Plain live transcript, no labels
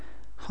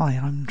Hi,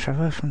 I'm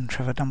Trevor from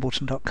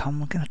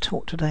trevordumbleton.com. I'm going to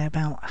talk today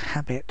about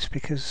habit,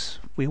 because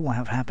we all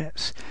have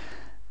habits,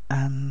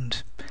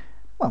 and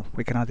well,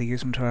 we can either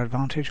use them to our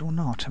advantage or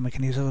not, and we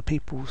can use other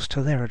people's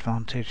to their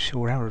advantage,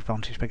 or our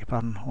advantage, beg your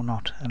pardon, or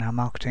not, in our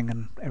marketing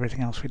and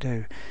everything else we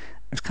do.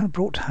 It was kind of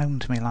brought home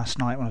to me last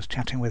night when I was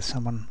chatting with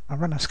someone. I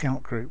run a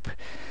scout group,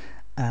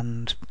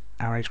 and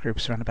our age group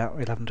is around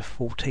about 11 to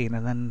 14,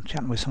 and then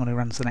chatting with someone who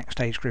runs the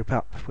next age group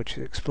up, which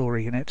is Explorer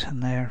Unit,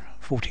 and they're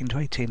 14 to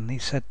 18, and he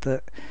said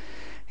that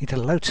he did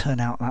a low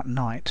turnout that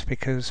night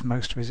because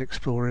most of his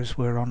explorers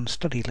were on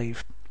study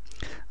leave.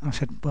 I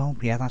said, well,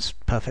 yeah, that's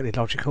perfectly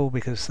logical,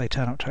 because they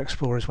turn up to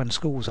explorers when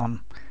school's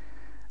on,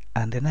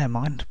 and in their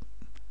mind,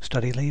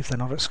 study leave, they're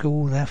not at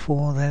school,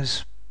 therefore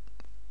there's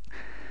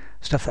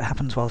stuff that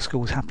happens while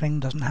school's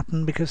happening doesn't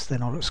happen because they're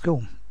not at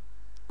school,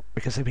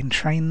 because they've been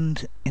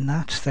trained in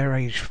that. They're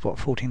aged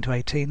 14 to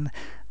 18,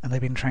 and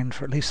they've been trained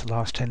for at least the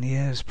last 10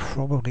 years,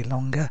 probably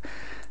longer,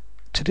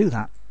 to do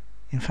that.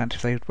 In fact,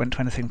 if they went to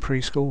anything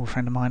preschool, a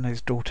friend of mine,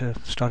 his daughter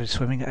started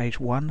swimming at age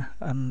 1,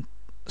 and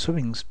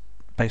swimming's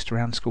based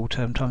around school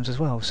term times as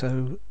well,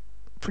 so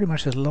pretty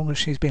much as long as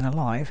she's been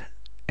alive,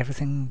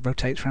 everything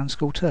rotates around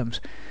school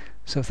terms.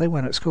 So if they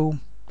weren't at school,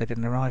 they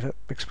didn't arrive at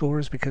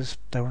Explorers because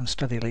they were on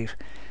study leave.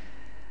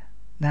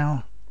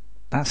 Now,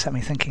 that set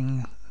me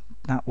thinking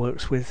that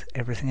works with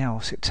everything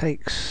else. It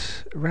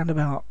takes around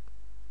about,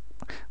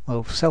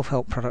 well,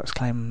 self-help products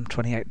claim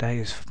 28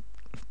 days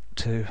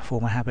to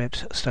form a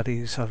habit.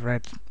 Studies I've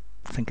read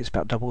think it's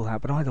about double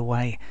that, but either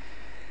way,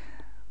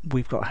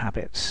 we've got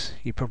habits.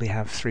 You probably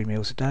have 3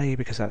 meals a day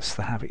because that's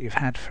the habit you've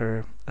had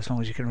for as long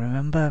as you can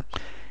remember.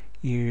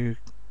 You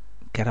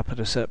get up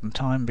at a certain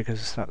time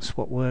because that's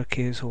what work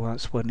is, or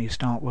that's when you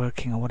start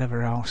working, or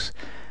whatever else.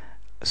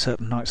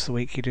 Certain nights of the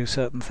week you do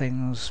certain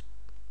things,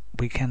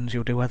 weekends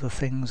you'll do other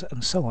things,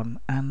 and so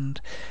on.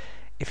 And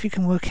if you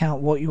can work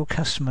out what your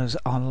customers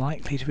are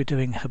likely to be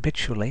doing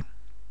habitually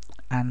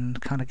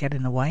and kind of get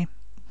in the way,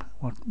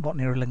 what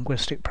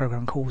neurolinguistic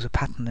program calls a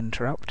pattern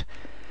interrupt,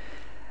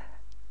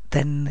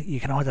 then you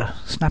can either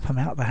snap them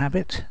out of the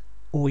habit,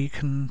 or you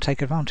can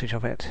take advantage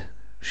of it.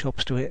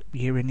 Shops do it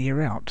year in,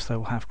 year out.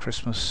 They'll have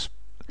Christmas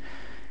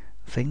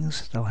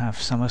things, they'll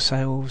have summer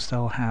sales,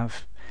 they'll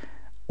have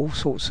all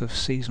sorts of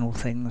seasonal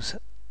things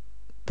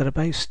that are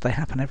based, they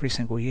happen every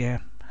single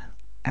year,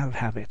 out of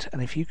habit.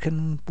 And if you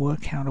can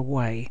work out a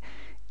way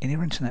in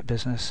your internet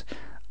business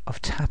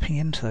of tapping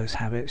into those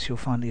habits, you'll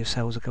find that your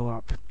sales will go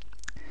up.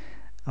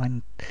 I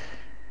mean,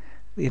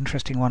 the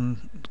interesting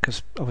one,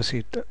 because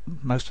obviously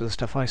most of the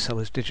stuff I sell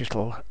is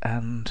digital,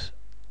 and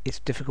it's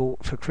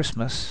difficult for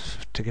Christmas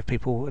to give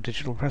people a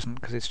digital present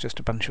because it's just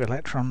a bunch of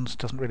electrons.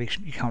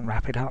 You can't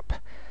wrap it up.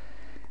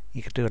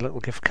 You could do a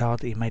little gift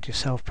card that you made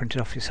yourself, printed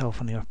off yourself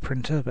on your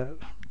printer, but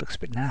it looks a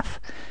bit naff.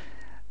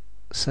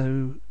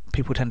 So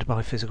people tend to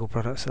buy physical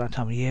products at that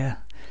time of year.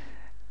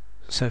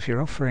 So if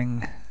you're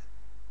selling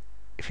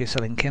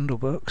Kindle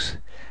books,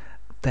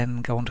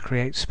 then go on to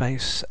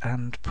CreateSpace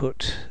and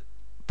put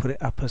it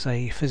up as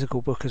a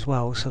physical book as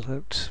well, so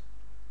that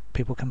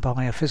people can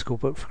buy a physical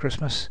book for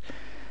Christmas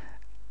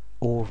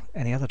or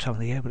any other time of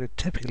the year, but it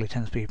typically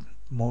tends to be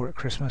more at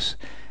Christmas.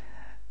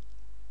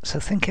 So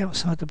think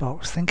outside the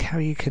box. Think how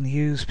you can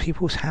use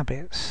people's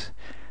habits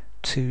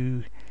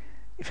to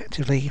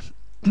effectively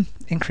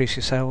increase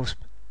your sales,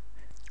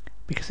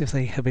 because if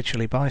they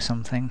habitually buy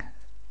something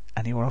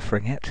and you're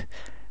offering it,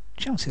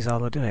 chances are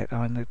they'll do it.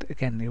 I mean,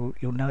 again,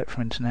 you'll know it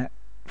from internet,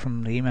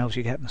 from the emails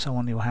you get and so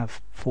on. You'll have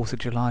 4th of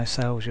July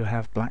sales, you'll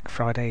have Black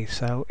Friday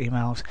sale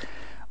emails,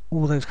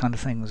 all those kind of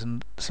things.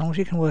 And as long as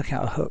you can work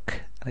out a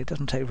hook, and it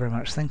doesn't take very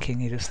much thinking,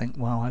 you just think,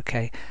 well,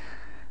 okay,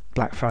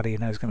 Black Friday, is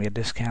going to be a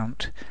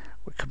discount,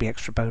 or it could be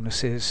extra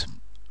bonuses,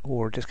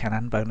 or a discount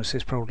and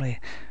bonuses probably.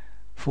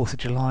 4th of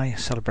July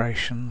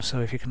celebration, so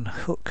if you can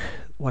hook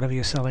whatever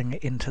you're selling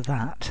into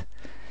that,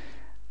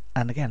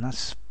 and again,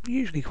 that's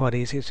usually quite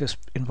easy. It just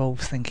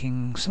involves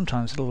thinking,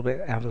 sometimes a little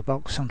bit out of the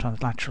box,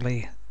 sometimes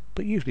laterally,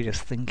 but usually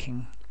just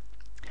thinking.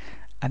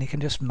 And you can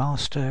just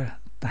master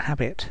the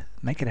habit,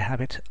 make it a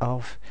habit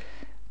of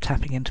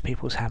tapping into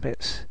people's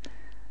habits.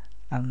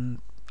 And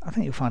I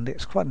think you'll find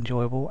it's quite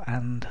enjoyable,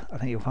 and I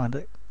think you'll find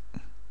that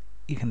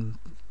you can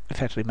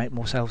effectively make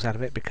more sales out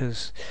of it,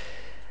 because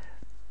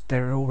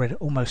they're already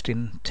almost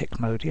in tick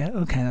mode. Yeah,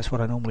 okay, that's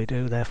what I normally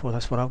do, therefore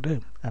that's what I'll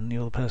do. And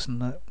you're the person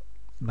that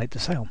made the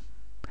sale.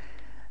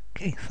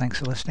 Okay, thanks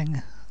for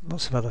listening.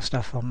 Lots of other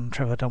stuff on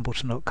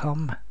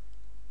trevordumbleton.com.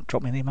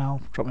 Drop me an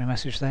email, drop me a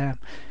message there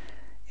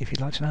if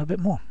you'd like to know a bit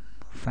more.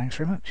 Thanks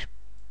very much.